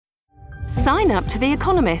Sign up to The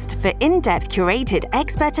Economist for in-depth curated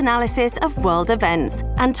expert analysis of world events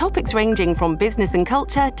and topics ranging from business and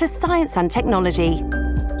culture to science and technology.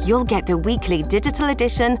 You'll get the weekly digital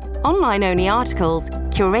edition, online-only articles,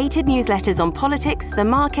 curated newsletters on politics, the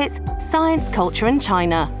markets, science, culture and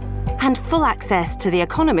China, and full access to The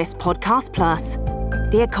Economist Podcast Plus.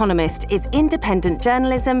 The Economist is independent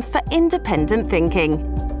journalism for independent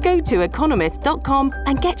thinking. Go to economist.com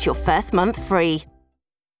and get your first month free.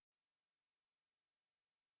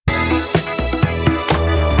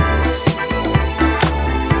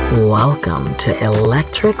 Welcome to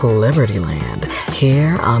Electric Liberty Land,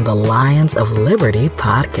 here on the Lions of Liberty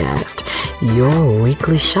podcast, your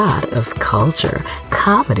weekly shot of culture,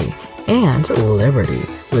 comedy, and liberty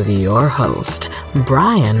with your host,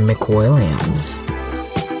 Brian McWilliams.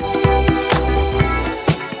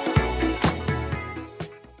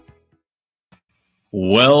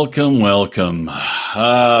 Welcome.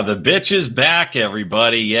 The bitch is back,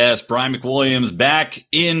 everybody. Yes, Brian McWilliams back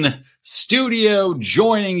in studio,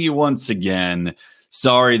 joining you once again.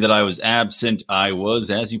 Sorry that I was absent. I was,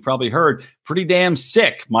 as you probably heard, pretty damn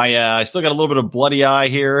sick. I still got a little bit of bloody eye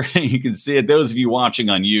here. You can see it. Those of you watching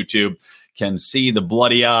on YouTube can see the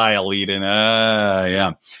bloody eye,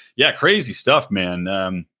 Alita. Yeah, crazy stuff, man.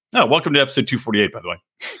 Welcome to episode 248, by the way.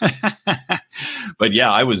 But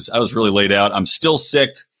yeah, I was really laid out. I'm still sick.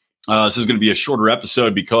 This is going to be a shorter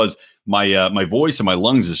episode because my voice and my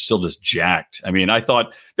lungs is still just jacked. I mean, I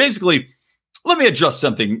thought basically, let me adjust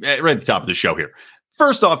something right at the top of the show here.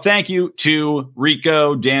 First off, thank you to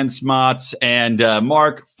Rico, Dan Smots, and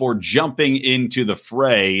Mark for jumping into the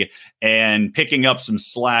fray and picking up some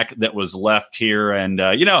slack that was left here. And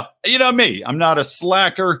you know me, I'm not a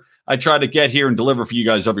slacker. I try to get here and deliver for you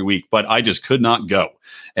guys every week, but I just could not go.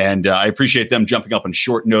 And I appreciate them jumping up on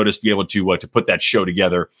short notice to be able to put that show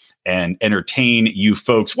together and entertain you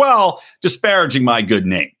folks while disparaging my good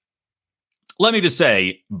name. Let me just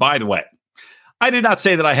say, by the way, I did not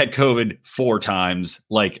say that I had COVID 4 times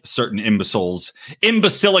like certain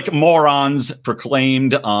imbecilic morons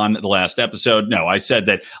proclaimed on the last episode. No, I said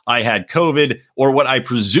that I had COVID, or what I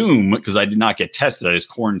presume, because I did not get tested. I just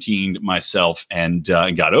quarantined myself and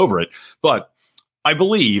got over it. But I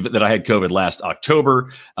believe that I had COVID last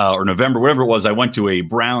October or November, whatever it was. I went to a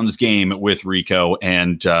Browns game with Rico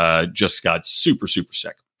and just got super, super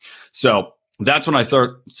sick. So that's when I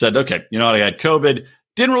said, okay, you know what? I had COVID.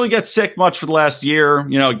 Didn't really get sick much for the last year.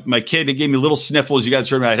 You know, my kid gave me little sniffles. You guys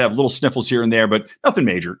heard me. I'd have little sniffles here and there, but nothing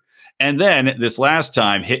major. And then this last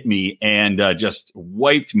time hit me and just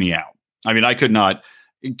wiped me out. I mean, I could not,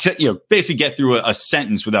 basically get through a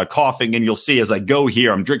sentence without coughing. And you'll see as I go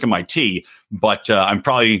here, I'm drinking my tea, but I'm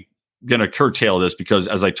probably going to curtail this because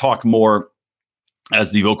as I talk more,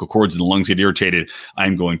 as the vocal cords and the lungs get irritated,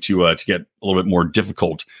 I'm going to get a little bit more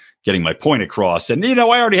difficult getting my point across. And, I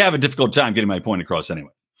already have a difficult time getting my point across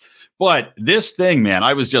anyway. But this thing, man,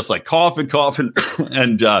 I was just like coughing.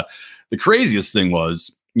 And the craziest thing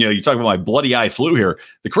was, you talk about my bloody eye flu here.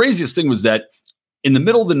 The craziest thing was that in the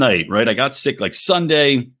middle of the night, right, I got sick like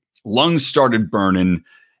Sunday, lungs started burning.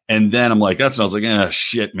 And then I'm like, that's when I was like, oh,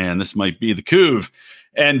 shit, man, this might be the couve.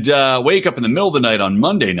 And wake up in the middle of the night on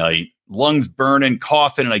Monday night, lungs burning,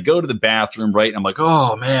 coughing, and I go to the bathroom, right? And I'm like,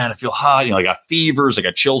 oh man, I feel hot. I got fevers, I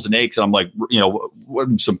got chills and aches. And I'm like,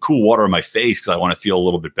 some cool water on my face because I want to feel a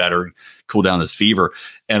little bit better and cool down this fever.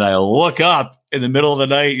 And I look up in the middle of the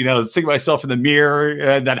night, see myself in the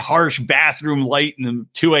mirror, that harsh bathroom light in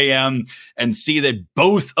 2 a.m. and see that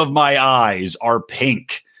both of my eyes are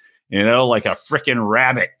pink, like a freaking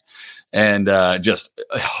rabbit. And just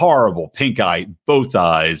a horrible pink eye, both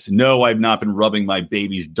eyes. No, I've not been rubbing my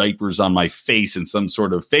baby's diapers on my face in some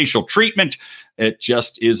sort of facial treatment. It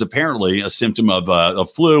just is apparently a symptom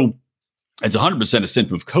of flu. It's 100% a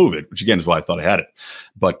symptom of COVID, which again is why I thought I had it.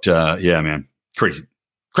 But yeah, man,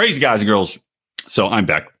 crazy guys and girls. So I'm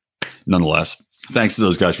back nonetheless. Thanks to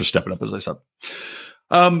those guys for stepping up, as I said.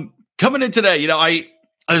 Coming in today,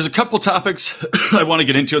 there's a couple topics I want to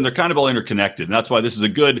get into, and they're kind of all interconnected. And that's why this is a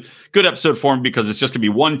good episode for me, because it's just going to be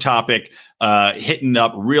one topic hitting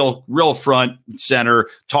up real front center,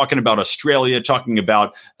 talking about Australia, talking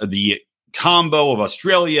about the combo of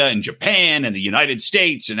Australia and Japan and the United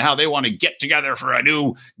States and how they want to get together for a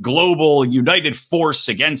new global united force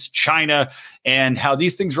against China, and how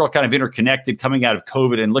these things are all kind of interconnected coming out of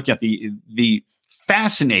COVID, and looking at the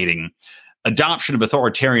fascinating adoption of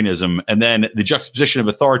authoritarianism and then the juxtaposition of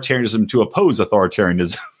authoritarianism to oppose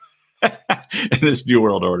authoritarianism in this new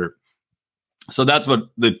world order. So that's what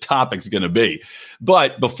the topic's going to be.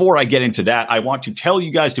 But before I get into that, I want to tell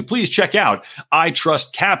you guys to please check out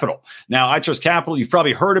iTrust Capital. Now, iTrust Capital, you've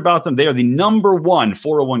probably heard about them. They are the number one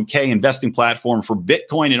 401k investing platform for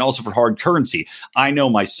Bitcoin and also for hard currency. I know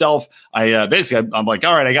myself, I'm like,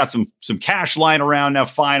 all right, I got some cash lying around now.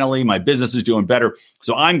 Finally, my business is doing better.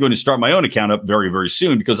 So I'm going to start my own account up very, very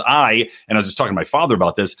soon because I was just talking to my father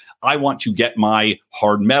about this, I want to get my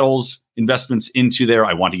hard metals investments into there.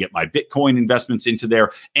 I want to get my Bitcoin investments into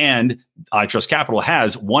there. And iTrust Capital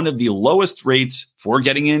has one of the lowest rates for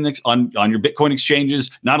getting in on your Bitcoin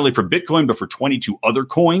exchanges, not only for Bitcoin, but for 22 other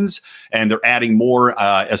coins. And they're adding more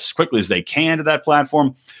as quickly as they can to that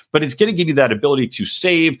platform. But it's going to give you that ability to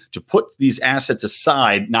save, to put these assets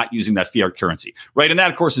aside, not using that fiat currency, right? And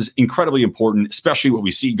that, of course, is incredibly important, especially what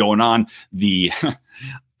we see going on, the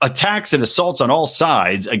attacks and assaults on all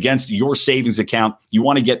sides against your savings account. You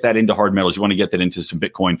want to get that into hard metals. You want to get that into some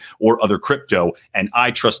Bitcoin or other crypto. And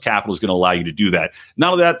iTrust Capital is going to allow you to do that.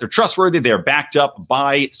 Not only that, they're trustworthy. They are backed up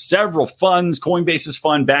by several funds. Coinbase's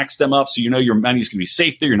fund backs them up. So you know your money is going to be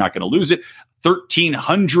safe there. You're not going to lose it.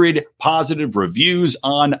 1,300 positive reviews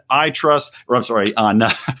on iTrust, on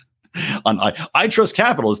iTrust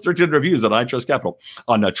Capital is 1,300 reviews on iTrust Capital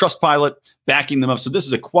on Trustpilot, backing them up. So this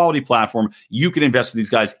is a quality platform. You can invest with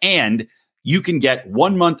these guys, and you can get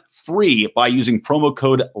 1 month free by using promo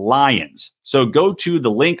code LIONS. So go to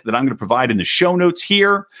the link that I'm going to provide in the show notes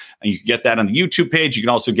here, and you can get that on the YouTube page. You can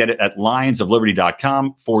also get it at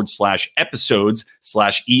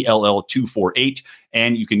lionsofliberty.com/episodes/ELL248.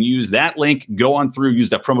 And you can use that link, go on through,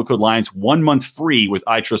 use that promo code LIONS, 1 month free with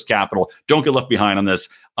iTrust Capital. Don't get left behind on this.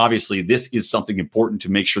 Obviously, this is something important to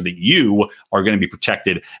make sure that you are going to be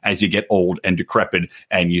protected as you get old and decrepit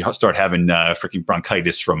and you start having freaking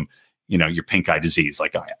bronchitis from, your pink eye disease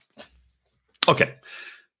like I have. Okay,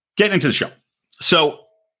 getting into the show. So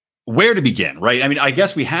where to begin, right? I mean, I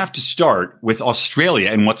guess we have to start with Australia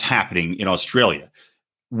and what's happening in Australia.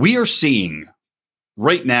 We are seeing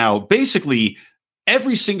right now basically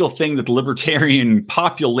every single thing that the libertarian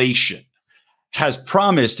population has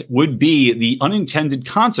promised would be the unintended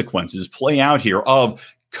consequences play out here of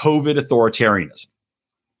COVID authoritarianism.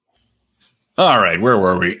 All right, where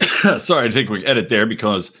were we? Sorry, I take a quick edit there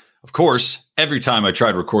because, of course, every time I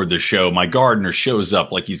try to record this show, my gardener shows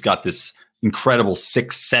up like he's got this incredible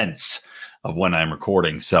sixth sense of when I'm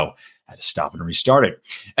recording. So I had to stop and restart it.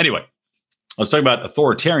 Anyway, I was talking about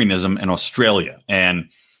authoritarianism in Australia. And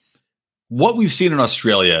what we've seen in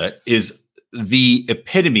Australia is the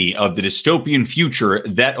epitome of the dystopian future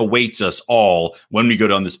that awaits us all when we go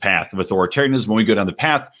down this path of authoritarianism, when we go down the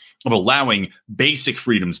path of allowing basic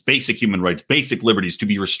freedoms, basic human rights, basic liberties to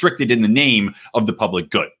be restricted in the name of the public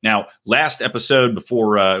good. Now, last episode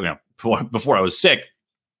before I was sick,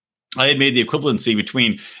 I had made the equivalency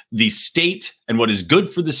between the state and what is good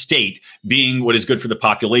for the state being what is good for the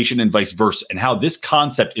population and vice versa, and how this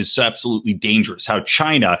concept is so absolutely dangerous. How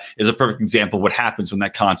China is a perfect example of what happens when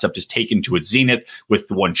that concept is taken to its zenith with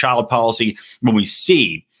the one-child policy, when we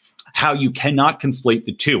see how you cannot conflate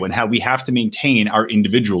the two and how we have to maintain our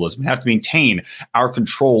individualism. We have to maintain our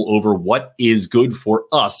control over what is good for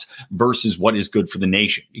us versus what is good for the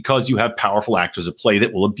nation, because you have powerful actors at play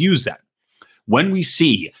that will abuse that. When we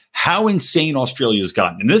see how insane Australia has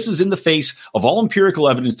gotten, and this is in the face of all empirical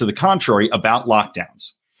evidence to the contrary about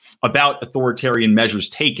lockdowns, about authoritarian measures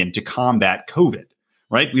taken to combat COVID,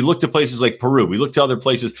 right? We look to places like Peru. We look to other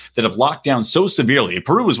places that have locked down so severely. And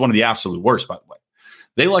Peru was one of the absolute worst, by the way.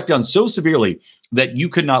 They locked down so severely that you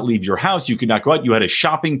could not leave your house. You could not go out. You had a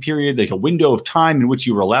shopping period, like a window of time in which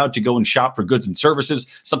you were allowed to go and shop for goods and services,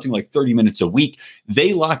 something like 30 minutes a week.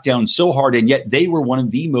 They locked down so hard, and yet they were one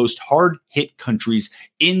of the most hard-hit countries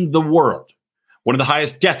in the world. One of the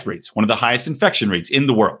highest death rates, one of the highest infection rates in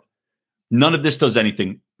the world. None of this does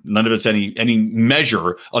anything. None of it's any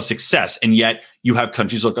measure of success. And yet you have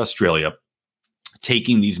countries like Australia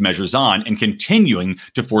taking these measures on and continuing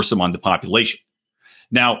to force them on the population.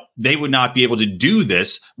 Now, they would not be able to do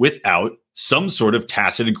this without some sort of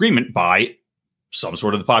tacit agreement by some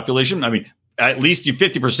sort of the population. I mean, at least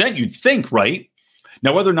 50%, you'd think, right?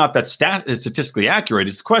 Now, whether or not that's statistically accurate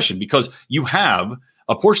is the question, because you have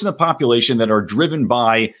a portion of the population that are driven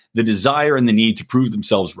by the desire and the need to prove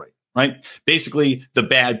themselves right? Basically, the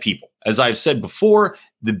bad people. As I've said before,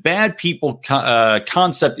 the bad people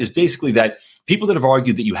concept is basically that people that have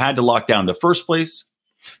argued that you had to lock down in the first place,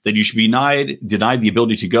 that you should be denied the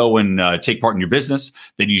ability to go and take part in your business,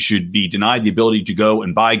 that you should be denied the ability to go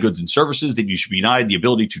and buy goods and services, that you should be denied the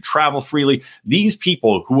ability to travel freely. These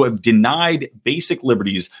people who have denied basic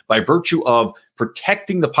liberties by virtue of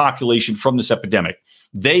protecting the population from this epidemic,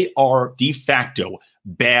 they are de facto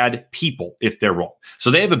bad people if they're wrong. So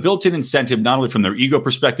they have a built-in incentive, not only from their ego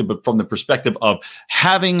perspective, but from the perspective of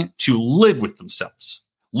having to live with themselves,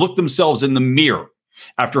 look themselves in the mirror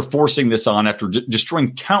after forcing this on, after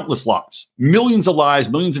destroying countless lives, millions of lives,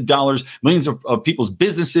 millions of dollars, millions of people's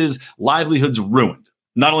businesses, livelihoods ruined.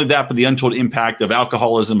 Not only that, but the untold impact of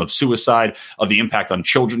alcoholism, of suicide, of the impact on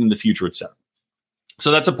children in the future, et cetera. So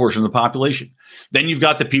that's a portion of the population. Then you've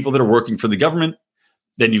got the people that are working for the government.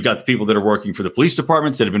 Then you've got the people that are working for the police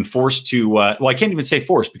departments that have been forced to, well, I can't even say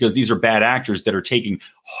forced because these are bad actors that are taking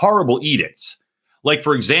horrible edicts. Like,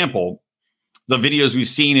 for example, the videos we've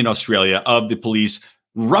seen in Australia of the police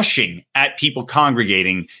rushing at people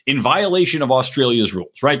congregating in violation of Australia's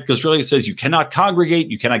rules, right? Because Australia says you cannot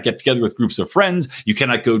congregate, you cannot get together with groups of friends, you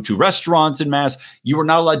cannot go to restaurants en masse. You are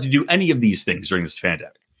not allowed to do any of these things during this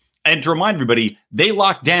pandemic. And to remind everybody, they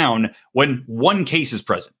locked down when one case is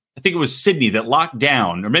present. I think it was Sydney that locked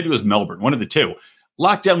down, or maybe it was Melbourne, one of the two,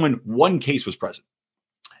 locked down when one case was present.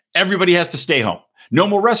 Everybody has to stay home. No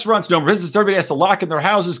more restaurants, no more business. Everybody has to lock in their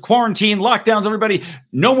houses, quarantine, lockdowns, everybody.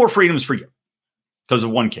 No more freedoms for you because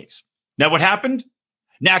of one case. Now, what happened?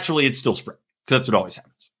 Naturally, it's still spread because that's what always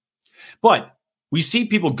happens. But we see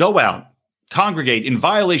people go out, congregate in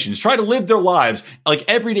violations, try to live their lives like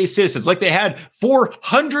everyday citizens, like they had for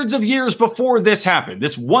hundreds of years before this happened.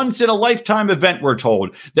 This once in a lifetime event, we're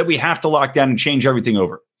told that we have to lock down and change everything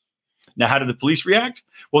over. Now, how did the police react?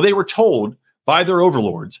 Well, they were told by their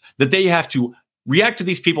overlords that they have to react to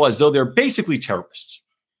these people as though they're basically terrorists.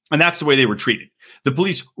 And that's the way they were treated. The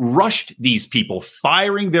police rushed these people,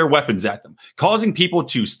 firing their weapons at them, causing people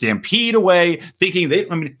to stampede away, thinking they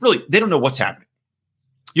don't know what's happening.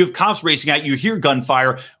 You have cops racing out, you hear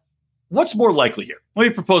gunfire. What's more likely here? Let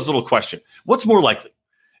me propose a little question. What's more likely?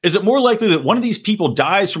 Is it more likely that one of these people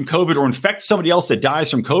dies from COVID or infects somebody else that dies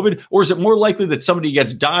from COVID? Or is it more likely that somebody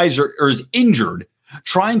dies or is injured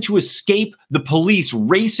trying to escape the police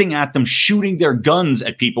racing at them, shooting their guns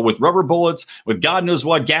at people with rubber bullets, with God knows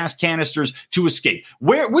what, gas canisters to escape?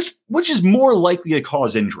 Which is more likely to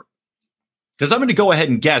cause injury? Because I'm going to go ahead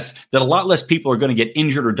and guess that a lot less people are going to get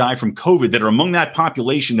injured or die from COVID that are among that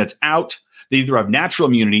population that's out. They either have natural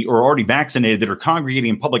immunity or are already vaccinated that are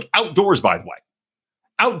congregating in public outdoors, by the way.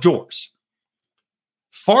 Outdoors.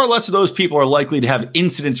 Far less of those people are likely to have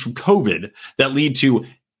incidents from COVID that lead to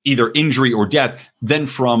either injury or death than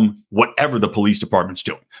from whatever the police department's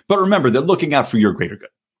doing. But remember, they're looking out for your greater good,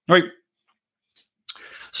 right?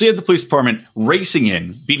 So you have the police department racing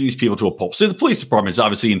in, beating these people to a pulp. So the police department is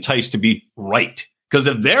obviously enticed to be right. Because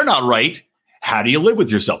if they're not right, how do you live with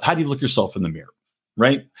yourself? How do you look yourself in the mirror,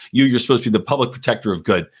 right? You're supposed to be the public protector of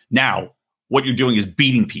good. Now, what you're doing is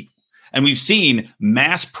beating people. And we've seen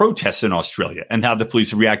mass protests in Australia and how the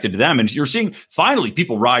police have reacted to them. And you're seeing finally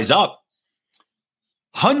people rise up.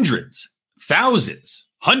 Hundreds, thousands,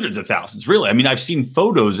 hundreds of thousands, really. I mean, I've seen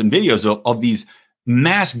photos and videos of these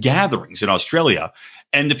mass gatherings in Australia.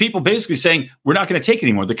 And the people basically saying, we're not going to take it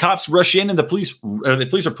anymore. The cops rush in and the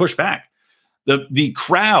police are pushed back. The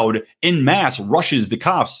crowd in mass rushes the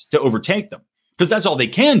cops to overtake them because that's all they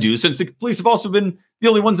can do, since the police have also been the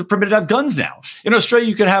only ones that permitted to have guns now. In Australia,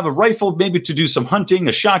 you can have a rifle, maybe to do some hunting,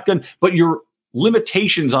 a shotgun, but your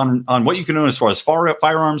limitations on what you can own as far as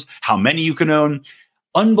firearms, how many you can own,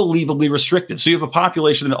 unbelievably restrictive. So you have a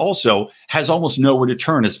population that also has almost nowhere to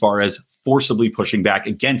turn as far as forcibly pushing back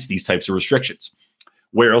against these types of restrictions.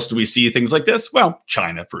 Where else do we see things like this? Well,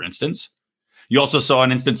 China, for instance. You also saw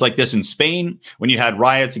an instance like this in Spain when you had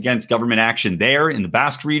riots against government action there in the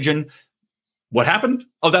Basque region. What happened?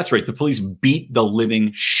 Oh, that's right. The police beat the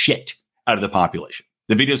living shit out of the population.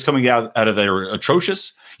 The videos coming out of there are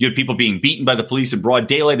atrocious. You had people being beaten by the police in broad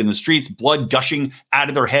daylight in the streets, blood gushing out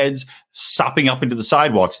of their heads, sopping up into the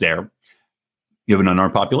sidewalks there. You have an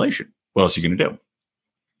unarmed population. What else are you going to do?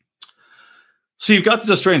 So you've got these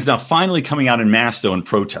Australians now finally coming out en masse, though, and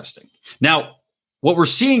protesting. Now, what we're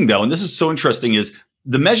seeing, though, and this is so interesting, is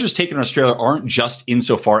the measures taken in Australia aren't just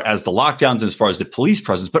insofar as the lockdowns and as far as the police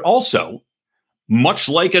presence, but also, much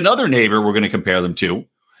like another neighbor we're going to compare them to,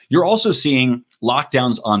 you're also seeing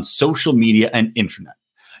lockdowns on social media and internet.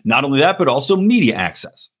 Not only that, but also media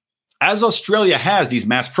access. As Australia has these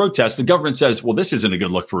mass protests, the government says, well, this isn't a good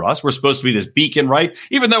look for us. We're supposed to be this beacon, right?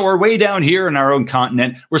 Even though we're way down here in our own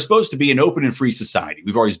continent, we're supposed to be an open and free society.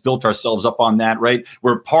 We've always built ourselves up on that, right?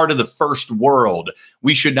 We're part of the first world.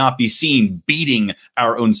 We should not be seen beating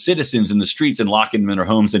our own citizens in the streets and locking them in their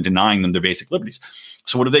homes and denying them their basic liberties.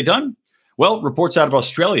 So what have they done? Well, reports out of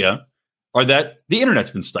Australia are that the internet's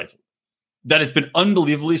been stifled, that it's been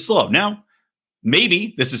unbelievably slow. Now,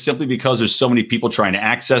 maybe this is simply because there's so many people trying to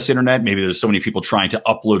access internet. Maybe there's so many people trying to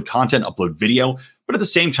upload content, upload video. But at the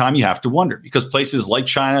same time, you have to wonder because places like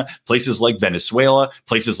China, places like Venezuela,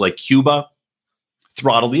 places like Cuba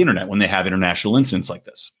throttle the internet when they have international incidents like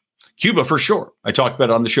this. Cuba, for sure. I talked about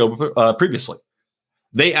it on the show previously.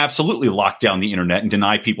 They absolutely lock down the internet and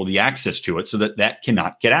deny people the access to it so that that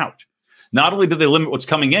cannot get out. Not only do they limit what's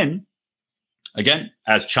coming in, again,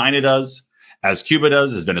 as China does, as Cuba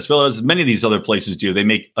does, as Venezuela does, as many of these other places do, they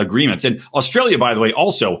make agreements. And Australia, by the way,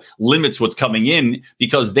 also limits what's coming in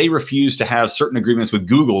because they refuse to have certain agreements with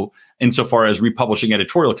Google insofar as republishing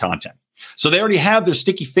editorial content. So they already have their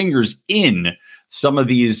sticky fingers in some of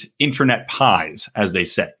these internet pies, as they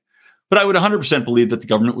say. But I would 100% believe that the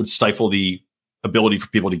government would stifle the ability for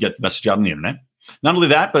people to get the message out on the internet. Not only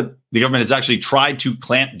that, but the government has actually tried to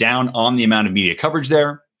clamp down on the amount of media coverage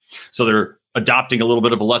there. So they're adopting a little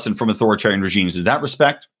bit of a lesson from authoritarian regimes in that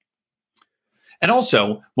respect. And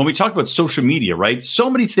also, when we talk about social media, right? So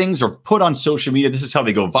many things are put on social media. This is how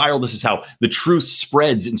they go viral. This is how the truth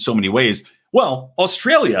spreads in so many ways. Well,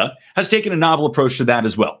 Australia has taken a novel approach to that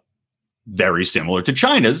as well. Very similar to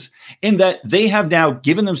China's in that they have now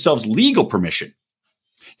given themselves legal permission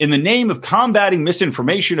in the name of combating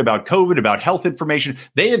misinformation about COVID, about health information.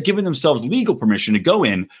 They have given themselves legal permission to go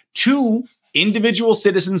in to individual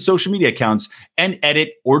citizens' social media accounts and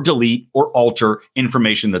edit or delete or alter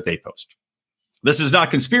information that they post. This is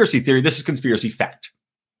not conspiracy theory. This is conspiracy fact.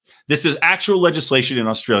 This is actual legislation in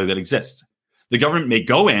Australia that exists. The government may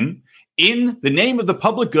go in the name of the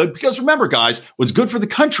public good, because remember, guys, what's good for the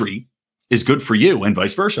country is good for you and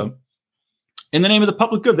vice versa. In the name of the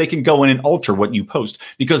public good, they can go in and alter what you post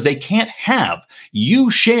because they can't have you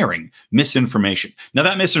sharing misinformation. Now,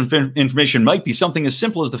 that misinformation might be something as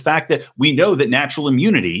simple as the fact that we know that natural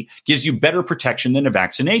immunity gives you better protection than a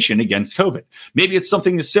vaccination against COVID. Maybe it's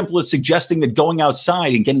something as simple as suggesting that going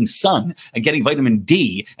outside and getting sun and getting vitamin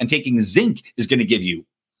D and taking zinc is going to give you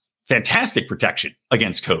fantastic protection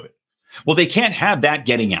against COVID. Well, they can't have that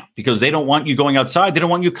getting out because they don't want you going outside. They don't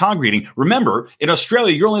want you congregating. Remember, in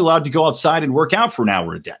Australia, you're only allowed to go outside and work out for an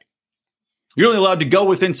hour a day. You're only allowed to go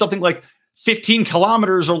within something like 15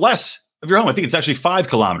 kilometers or less of your home. I think it's actually 5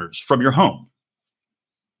 kilometers from your home.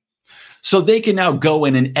 So they can now go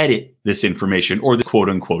in and edit this information or the quote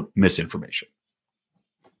unquote misinformation.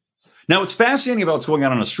 Now, what's fascinating about what's going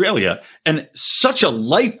on in Australia and such a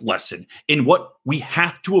life lesson in what we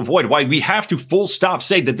have to avoid, why we have to full stop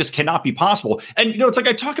say that this cannot be possible. And, it's like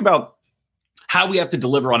I talk about how we have to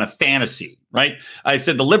deliver on a fantasy, right? I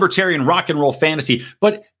said the libertarian rock and roll fantasy.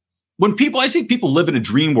 But when I say people live in a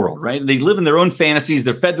dream world, right? They live in their own fantasies.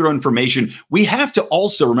 They're fed their own information. We have to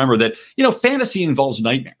also remember that, fantasy involves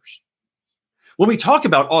nightmares. When we talk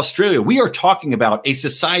about Australia, we are talking about a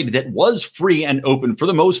society that was free and open for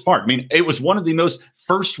the most part. I mean, it was one of the most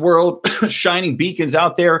first world shining beacons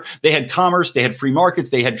out there. They had commerce, they had free markets,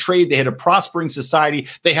 they had trade, they had a prospering society.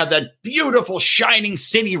 They had that beautiful shining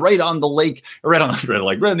city right on the lake, right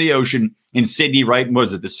on the ocean in Sydney, right? And what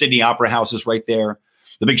is it? The Sydney Opera House is right there.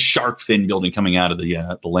 The big shark fin building coming out of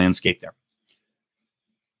the landscape there.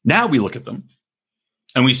 Now we look at them.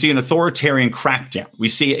 And we see an authoritarian crackdown. We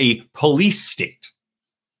see a police state.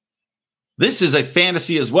 This is a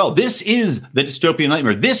fantasy as well. This is the dystopian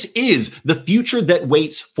nightmare. This is the future that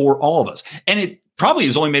waits for all of us. And it probably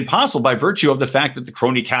is only made possible by virtue of the fact that the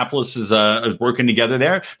crony capitalists is working together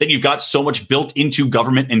there, that you've got so much built into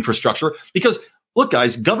government infrastructure. Because, look,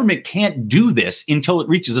 guys, government can't do this until it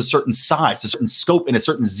reaches a certain size, a certain scope, and a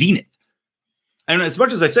certain zenith. And as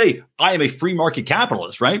much as I say, I am a free market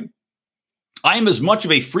capitalist, right? I am as much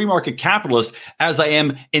of a free market capitalist as I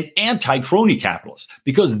am an anti-crony capitalist,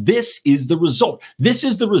 because this is the result. This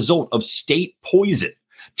is the result of state poison,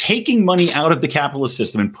 taking money out of the capitalist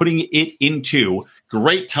system and putting it into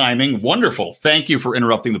great timing. Wonderful. Thank you for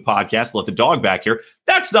interrupting the podcast. Let the dog back here.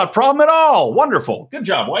 That's not a problem at all. Wonderful. Good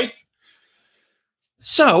job, wife.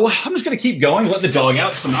 So I'm just going to keep going, let the dog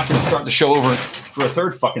out. So I'm not going to start the show over for a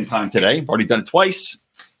third fucking time today. I've already done it twice.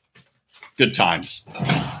 Good times.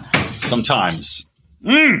 Sometimes.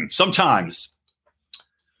 Sometimes.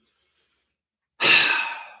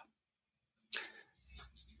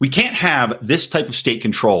 We can't have this type of state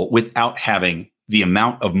control without having the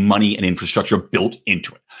amount of money and infrastructure built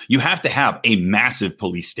into it. You have to have a massive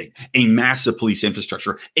police state, a massive police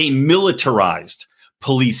infrastructure, a militarized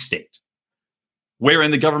police state,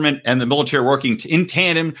 wherein the government and the military are working in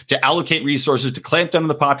tandem to allocate resources, to clamp down on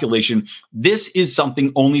the population. This is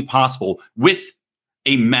something only possible with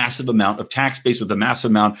a massive amount of tax base, with a massive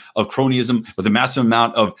amount of cronyism, with a massive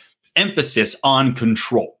amount of emphasis on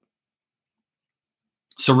control.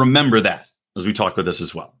 So remember that as we talk about this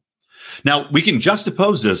as well. Now, we can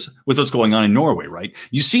juxtapose this with what's going on in Norway, right?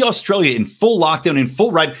 You see Australia in full lockdown, in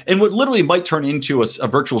full right, and what literally might turn into a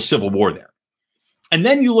virtual civil war there. And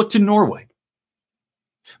then you look to Norway,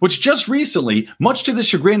 which just recently, much to the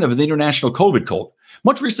chagrin of the international COVID cult,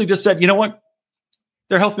 much recently just said, you know what?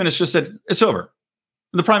 Their health minister said, it's over.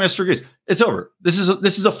 The prime minister agrees, it's over. This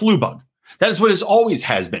is a flu bug. That is what it always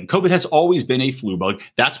has been. COVID has always been a flu bug.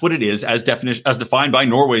 That's what it is, as defined by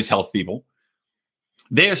Norway's health people.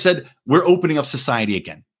 They have said, we're opening up society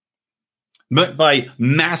again. But by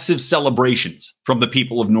massive celebrations from the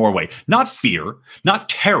people of Norway, not fear, not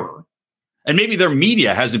terror. And maybe their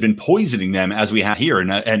media hasn't been poisoning them as we have here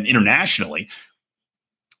and internationally.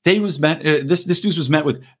 This news was met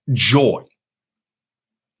with joy.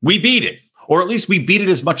 We beat it, or at least we beat it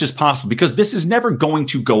as much as possible, because this is never going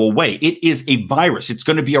to go away. It is a virus. It's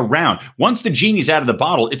going to be around. Once the genie's out of the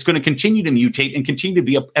bottle, it's going to continue to mutate and continue to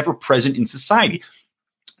be ever present in society.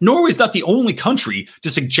 Norway is not the only country to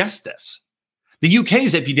suggest this. The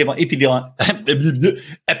UK's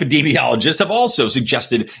epidemiologists have also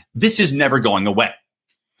suggested this is never going away.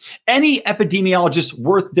 Any epidemiologist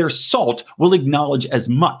worth their salt will acknowledge as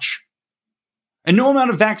much. And no amount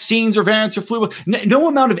of vaccines or variants or flu, no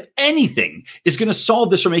amount of anything is going to solve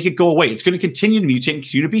this or make it go away. It's going to continue to mutate and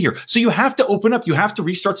continue to be here. So you have to open up. You have to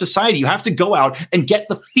restart society. You have to go out and get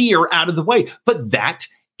the fear out of the way. But that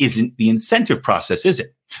isn't the incentive process, is it?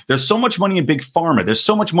 There's so much money in big pharma. There's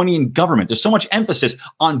so much money in government. There's so much emphasis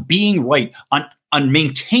on being right, on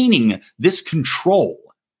maintaining this control,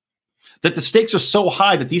 that the stakes are so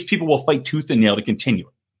high that these people will fight tooth and nail to continue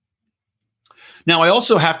it. Now, I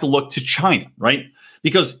also have to look to China, right?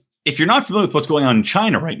 Because if you're not familiar with what's going on in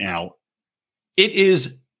China right now, it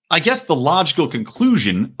is, I guess, the logical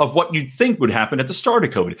conclusion of what you'd think would happen at the start of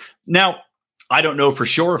COVID. Now, I don't know for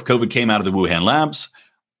sure if COVID came out of the Wuhan labs.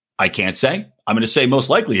 I can't say. I'm going to say most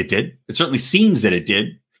likely it did. It certainly seems that it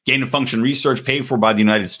did. Gain of function research paid for by the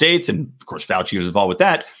United States, and of course, Fauci was involved with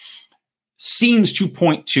that, seems to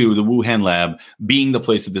point to the Wuhan lab being the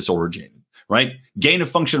place that this originated, right? Gain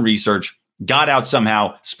of function research got out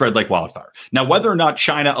somehow, spread like wildfire. Now, whether or not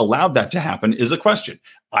China allowed that to happen is a question.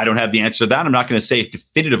 I don't have the answer to that. I'm not going to say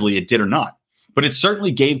definitively it did or not, but it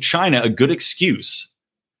certainly gave China a good excuse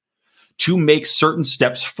to make certain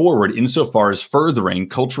steps forward insofar as furthering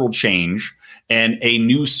cultural change and a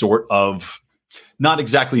new sort of, not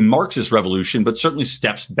exactly Marxist revolution, but certainly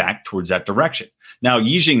steps back towards that direction. Now,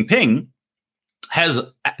 Xi Jinping has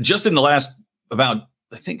just in the last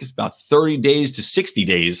I think it's about 30 days to 60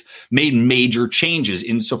 days, made major changes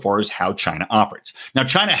insofar as how China operates. Now,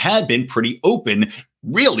 China had been pretty open,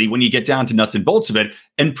 really, when you get down to nuts and bolts of it,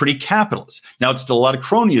 and pretty capitalist. Now, it's still a lot of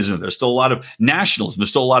cronyism. There's still a lot of nationalism. There's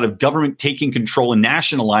still a lot of government taking control and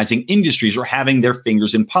nationalizing industries or having their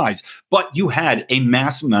fingers in pies. But you had a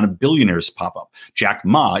massive amount of billionaires pop up. Jack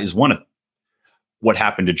Ma is one of them. What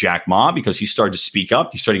happened to Jack Ma? Because he started to speak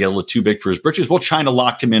up. He started to get a little too big for his britches. Well, China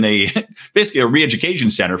locked him in basically a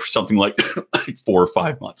re-education center for something like 4 or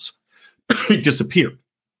 5 months. He disappeared.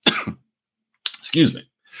 Excuse me.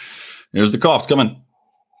 There's the cough coming.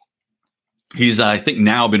 He's, I think,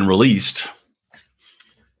 now been released.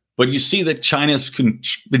 But you see that China's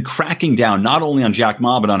been cracking down not only on Jack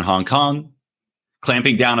Ma, but on Hong Kong,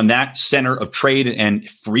 clamping down on that center of trade and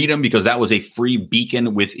freedom, because that was a free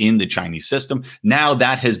beacon within the Chinese system. Now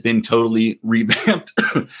that has been totally revamped.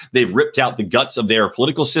 They've ripped out the guts of their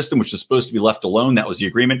political system, which is supposed to be left alone. That was the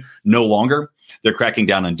agreement. No longer. They're cracking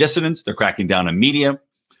down on dissidents. They're cracking down on media.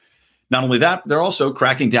 Not only that, they're also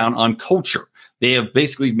cracking down on culture. They have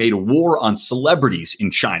basically made a war on celebrities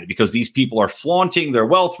in China because these people are flaunting their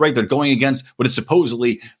wealth, right? They're going against what is supposed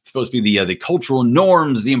to be the cultural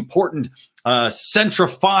norms, the important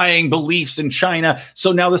centrifying beliefs in China.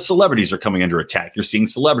 So now the celebrities are coming under attack. You're seeing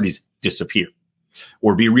celebrities disappear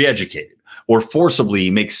or be re-educated or forcibly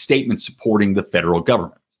make statements supporting the federal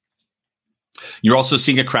government. You're also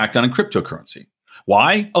seeing a crackdown in cryptocurrency.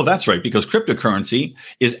 Why? Oh, that's right, because cryptocurrency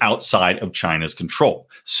is outside of China's control.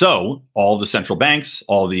 So all the central banks,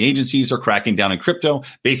 all the agencies are cracking down on crypto.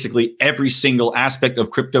 Basically, every single aspect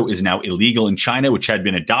of crypto is now illegal in China, which had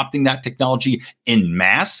been adopting that technology en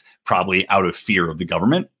masse, probably out of fear of the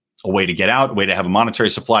government. A way to get out, a way to have a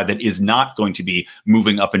monetary supply that is not going to be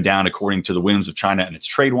moving up and down according to the whims of China and its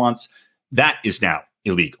trade wants. That is now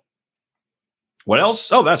illegal. What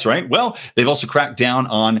else? Oh, that's right. Well, they've also cracked down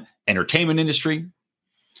on entertainment industry.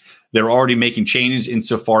 They're already making changes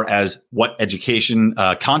insofar as what education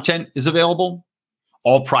content is available.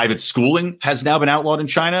 All private schooling has now been outlawed in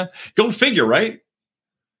China. Go figure, right?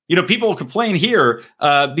 People complain here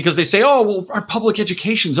because they say, "Oh, well, our public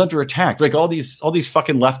education's under attack." Like all these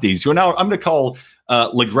fucking lefties who are now I'm going to call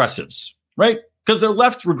regressives, right? Because they're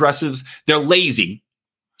left regressives. They're lazy.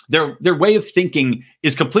 Their way of thinking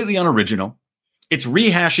is completely unoriginal. It's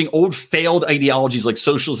rehashing old failed ideologies like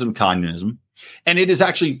socialism and communism. And it is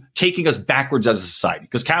actually taking us backwards as a society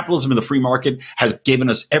because capitalism and the free market has given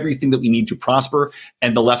us everything that we need to prosper.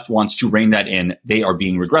 And the left wants to rein that in. They are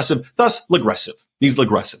being regressive, thus legressive. These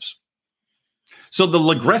legressives. So the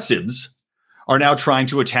legressives are now trying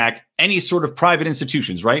to attack any sort of private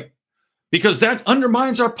institutions, right? Because that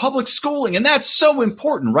undermines our public schooling. And that's so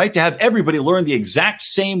important, right? To have everybody learn the exact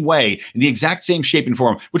same way, in the exact same shape and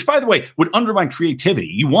form, which, by the way, would undermine creativity.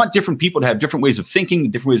 You want different people to have different ways of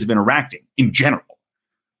thinking, different ways of interacting in general.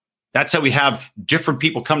 That's how we have different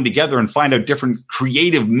people come together and find out different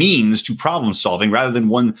creative means to problem solving rather than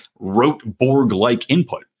one rote Borg-like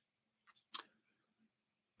input.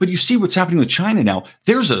 But you see what's happening with China now.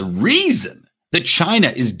 There's a reason that China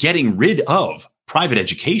is getting rid of private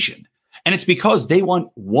education. And it's because they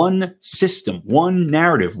want one system, one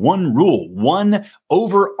narrative, one rule, one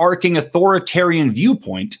overarching authoritarian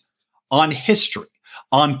viewpoint on history,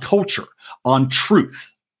 on culture, on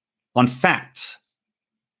truth, on facts.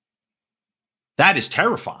 That is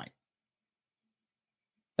terrifying.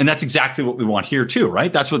 And that's exactly what we want here too,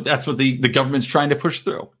 right? That's what the government's trying to push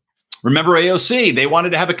through. Remember AOC, they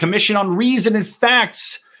wanted to have a commission on reason and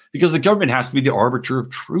facts because the government has to be the arbiter of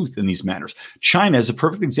truth in these matters. China is a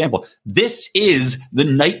perfect example. This is the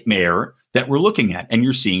nightmare that we're looking at, and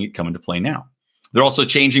you're seeing it come into play now. They're also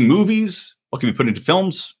changing movies. What can be put into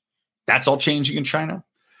films? That's all changing in China.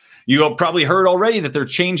 You have probably heard already that they're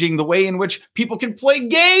changing the way in which people can play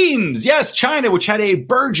games. Yes, China, which had a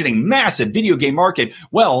burgeoning, massive video game market.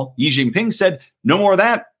 Well, Xi Jinping said, no more of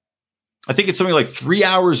that. I think it's something like 3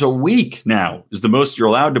 hours a week now is the most you're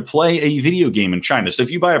allowed to play a video game in China. So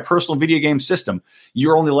if you buy a personal video game system,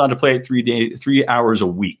 you're only allowed to play it 3 hours a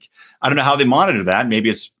week. I don't know how they monitor that.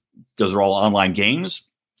 Maybe it's because they're all online games.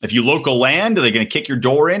 If you local land, are they going to kick your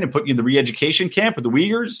door in and put you in the re-education camp with the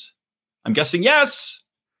Uyghurs? I'm guessing yes.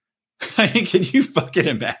 Can you fucking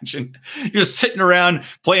imagine? You're just sitting around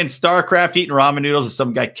playing StarCraft, eating ramen noodles, and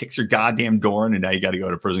some guy kicks your goddamn door in, and now you got to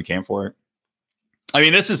go to prison camp for it. I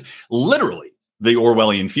mean, this is literally the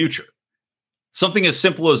Orwellian future. Something as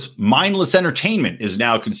simple as mindless entertainment is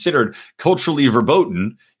now considered culturally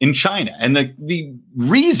verboten in China. And the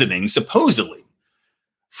reasoning, supposedly,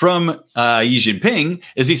 from Xi Jinping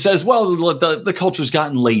is he says, well, the culture's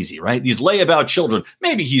gotten lazy, right? These layabout children.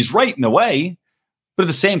 Maybe he's right in a way, but at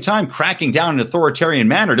the same time, cracking down in an authoritarian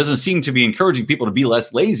manner doesn't seem to be encouraging people to be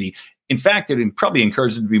less lazy. In fact, it would probably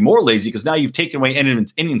encourage them to be more lazy because now you've taken away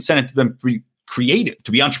any incentive to them to be creative,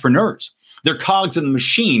 to be entrepreneurs. They're cogs in the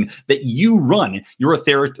machine that you run your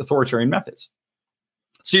authoritarian methods.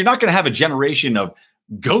 So you're not going to have a generation of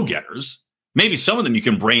go-getters. Maybe some of them you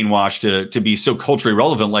can brainwash to be so culturally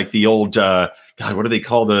relevant, like the old, God, what do they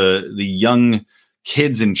call the young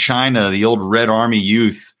kids in China, the old Red Army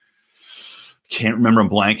youth? Can't remember. I'm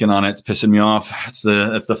blanking on it. It's pissing me off. That's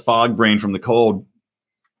the fog brain from the cold.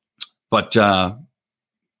 But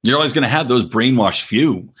you're always going to have those brainwashed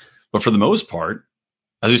few. But for the most part,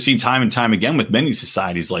 as we've seen time and time again with many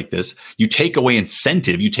societies like this, you take away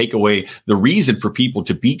incentive, you take away the reason for people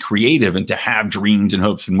to be creative and to have dreams and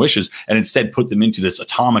hopes and wishes, and instead put them into this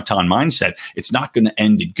automaton mindset. It's not going to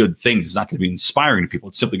end in good things. It's not going to be inspiring to people.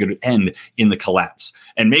 It's simply going to end in the collapse.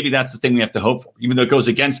 And maybe that's the thing we have to hope for, even though it goes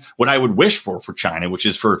against what I would wish for China, which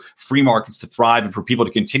is for free markets to thrive and for people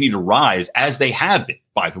to continue to rise as they have been,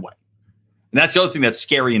 by the way. And that's the other thing that's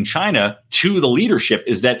scary in China to the leadership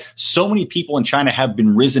is that so many people in China have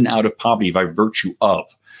been risen out of poverty by virtue of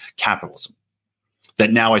capitalism.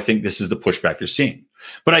 That now I think this is the pushback you're seeing.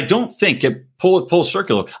 But I don't think pull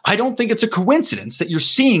circular. I don't think it's a coincidence that you're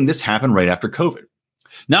seeing this happen right after COVID.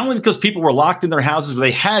 Not only because people were locked in their houses, but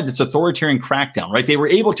they had this authoritarian crackdown, right? They were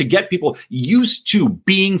able to get people used to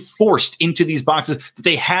being forced into these boxes that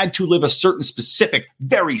they had to live a certain specific,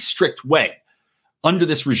 very strict way under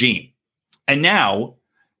this regime. And now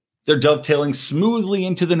they're dovetailing smoothly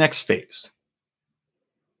into the next phase.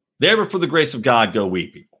 There, for the grace of God, go we,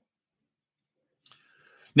 people.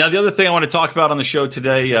 Now, the other thing I want to talk about on the show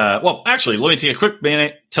today, actually, let me take a quick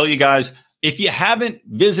minute, tell you guys, if you haven't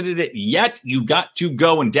visited it yet, you got to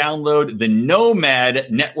go and download the Nomad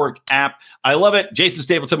Network app. I love it. Jason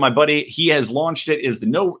Stapleton, my buddy, he has launched it, is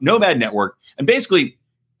the Nomad Network. And basically,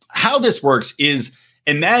 how this works is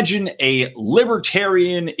imagine a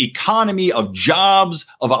libertarian economy of jobs,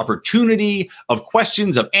 of opportunity, of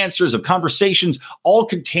questions, of answers, of conversations, all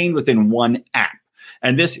contained within one app.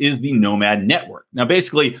 And this is the Nomad Network. Now,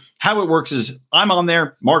 basically, how it works is I'm on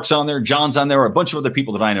there, Mark's on there, John's on there, a bunch of other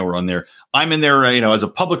people that I know are on there. I'm in there, as a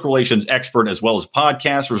public relations expert, as well as a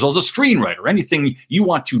podcaster, as well as a screenwriter. Anything you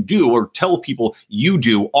want to do or tell people you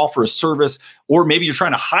do, offer a service, or maybe you're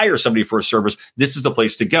trying to hire somebody for a service, this is the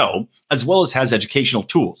place to go, as well as has educational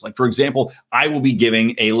tools. Like, for example, I will be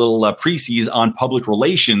giving a little pre-seas on public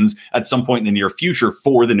relations at some point in the near future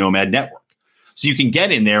for the Nomad Network. So you can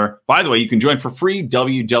get in there. By the way, you can join for free,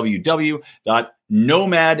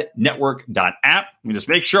 www.nomadnetwork.app. Let me just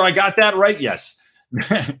make sure I got that right. Yes.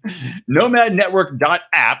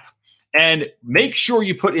 nomadnetwork.app. And make sure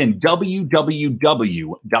you put in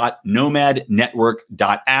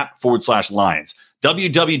www.nomadnetwork.app/Lions.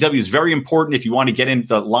 www is very important if you want to get into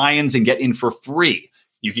the Lions and get in for free.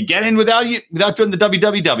 You can get in without doing the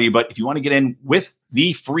www, but if you want to get in with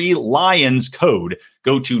the free Lions code,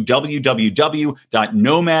 go to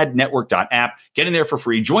www.nomadnetwork.app, get in there for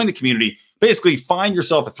free, join the community, basically find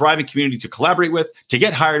yourself a thriving community to collaborate with, to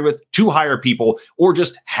get hired with, to hire people, or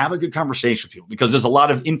just have a good conversation with people, because there's a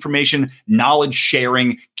lot of information, knowledge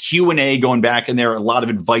sharing, Q&A going back in there, a lot of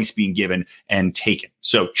advice being given and taken.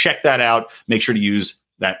 So check that out. Make sure to use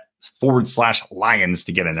that /Lions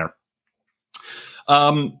to get in there.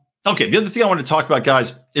 Okay, the other thing I want to talk about,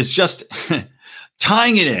 guys, is just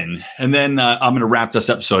tying it in, and then I'm going to wrap this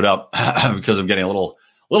episode up because I'm getting a little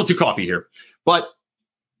too coffee here. But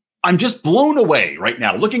I'm just blown away right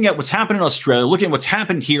now looking at what's happened in Australia, looking at what's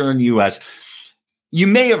happened here in the U.S. You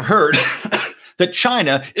may have heard that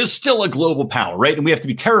China is still a global power, right? And we have to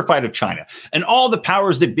be terrified of China. And all the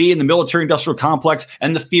powers that be in the military-industrial complex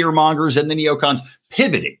and the fear-mongers and the neocons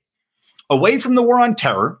pivoting away from the war on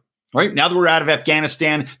terror. Right now that we're out of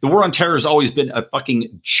Afghanistan, the war on terror has always been a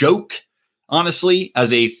fucking joke, honestly,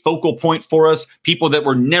 as a focal point for us. People that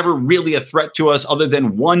were never really a threat to us other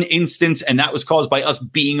than one instance, and that was caused by us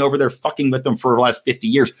being over there fucking with them for the last 50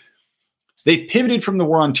 years. They pivoted from the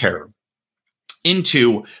war on terror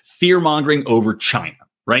into fear-mongering over China,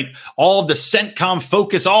 right? All of the CENTCOM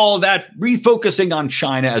focus, all of that refocusing on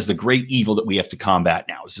China as the great evil that we have to combat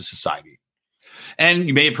now as a society. And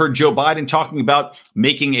you may have heard Joe Biden talking about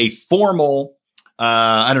making a formal,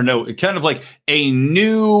 kind of like a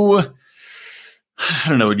new, I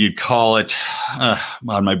don't know what you'd call it.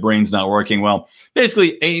 My brain's not working well.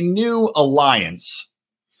 Basically, a new alliance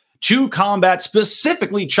to combat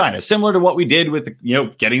specifically China, similar to what we did with,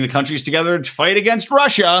 getting the countries together to fight against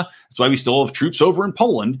Russia. That's why we still have troops over in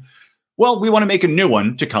Poland. Well, we want to make a new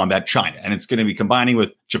one to combat China, and it's going to be combining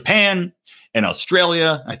with Japan and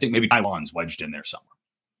Australia. I think maybe Taiwan's wedged in there somewhere.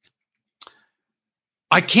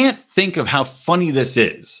 I can't think of how funny this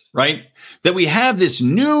is, right? That we have this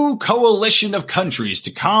new coalition of countries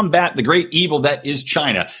to combat the great evil that is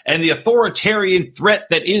China and the authoritarian threat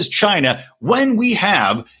that is China, when we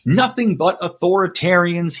have nothing but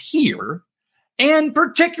authoritarians here, and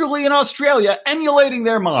particularly in Australia, emulating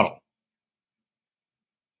their model.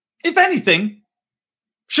 If anything,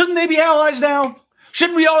 shouldn't they be allies now?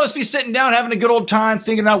 Shouldn't we all just be sitting down, having a good old time,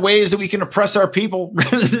 thinking out ways that we can oppress our people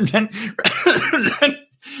rather than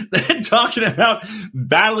talking about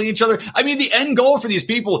battling each other? I mean, the end goal for these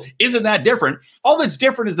people isn't that different. All that's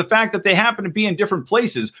different is the fact that they happen to be in different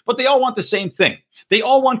places, but they all want the same thing. They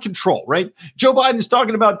all want control, right? Joe Biden is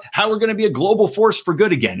talking about how we're going to be a global force for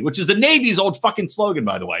good again, which is the Navy's old fucking slogan,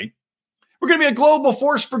 by the way. We're going to be a global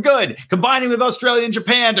force for good, combining with Australia and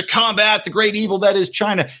Japan to combat the great evil that is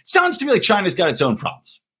China. Sounds to me like China's got its own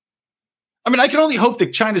problems. I mean, I can only hope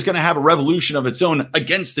that China's going to have a revolution of its own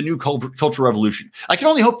against the new cultural revolution. I can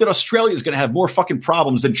only hope that Australia is going to have more fucking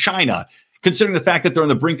problems than China, considering the fact that they're on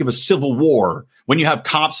the brink of a civil war when you have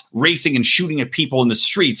cops racing and shooting at people in the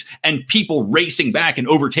streets and people racing back and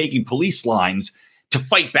overtaking police lines to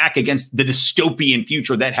fight back against the dystopian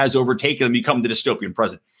future that has overtaken them, become the dystopian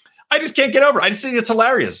present. I just can't get over it. I just think it's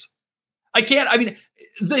hilarious. I mean,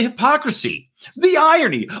 the hypocrisy, the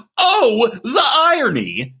irony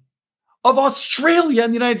of Australia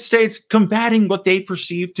and the United States combating what they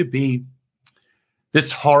perceive to be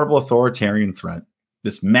this horrible authoritarian threat,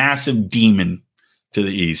 this massive demon to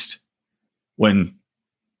the east, when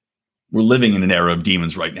we're living in an era of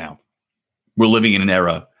demons right now. We're living in an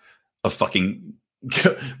era of fucking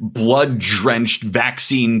blood-drenched,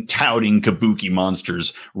 vaccine-touting kabuki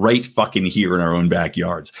monsters right fucking here in our own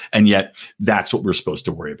backyards. And yet, that's what we're supposed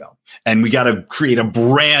to worry about. And we got to create a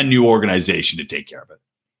brand new organization to take care of it.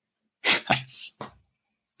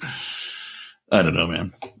 I don't know,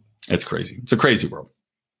 man. It's crazy. It's a crazy world.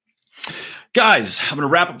 Guys, I'm going to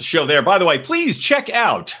wrap up the show there. By the way, please check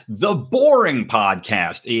out The Boring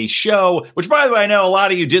Podcast, a show, which, by the way, I know a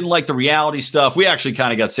lot of you didn't like the reality stuff. We actually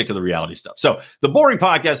kind of got sick of the reality stuff. So The Boring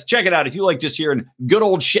Podcast, check it out if you like just hearing good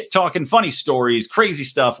old shit talking, funny stories, crazy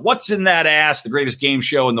stuff. What's in that ass? The greatest game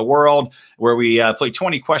show in the world, where we play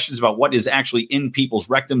 20 questions about what is actually in people's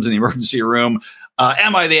rectums in the emergency room.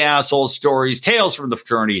 Am I the asshole? Stories, tales from the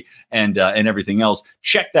fraternity, and everything else.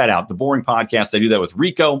 Check that out. The Boring Podcast. I do that with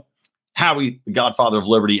Rico, Howie, the Godfather of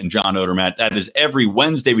Liberty, and John Odermatt. That is every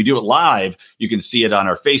Wednesday. We do it live. You can see it on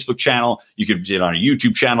our Facebook channel. You can see it on our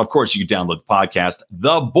YouTube channel. Of course, you can download the podcast,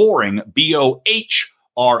 The Boring, BOHRING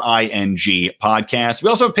podcast. We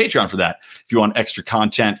also have a Patreon for that. If you want extra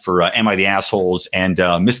content for Am I the Assholes and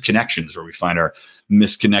Misconnections, where we find our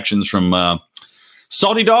misconnections from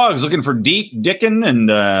salty dogs looking for deep dicking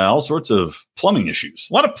and all sorts of plumbing issues.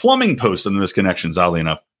 A lot of plumbing posts on the Misconnections, oddly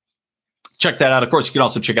enough. Check that out. Of course, you can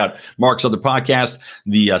also check out Mark's other podcast,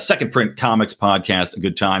 the Second Print Comics podcast, A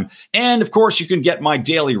Good Time. And of course, you can get my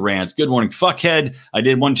daily rants. Good morning, fuckhead. I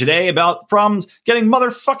did one today about problems getting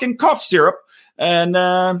motherfucking cough syrup and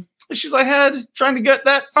issues I had trying to get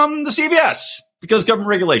that from the CVS because government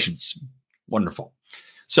regulations. Wonderful.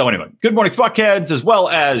 So anyway, good morning, fuckheads, as well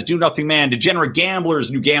as Do Nothing Man, Degenerate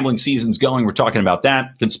Gamblers, new gambling season's going. We're talking about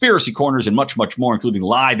that, Conspiracy Corners, and much, much more, including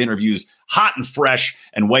live interviews, hot and fresh,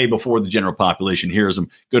 and way before the general population hears them.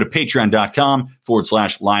 Go to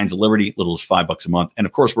patreon.com/Lions of Liberty, little as $5 a month. And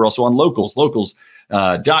of course, we're also on locals.com,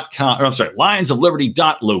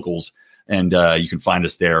 lionsofliberty.locals. And you can find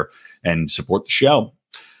us there and support the show.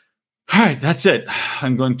 All right, that's it.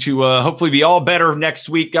 I'm going to hopefully be all better next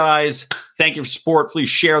week, guys. Thank you for support. Please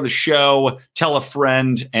share the show, tell a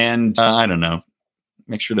friend, and I don't know,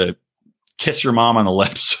 make sure to kiss your mom on the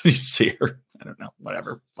lips when you see her. I don't know,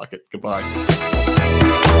 whatever. Fuck it. Goodbye.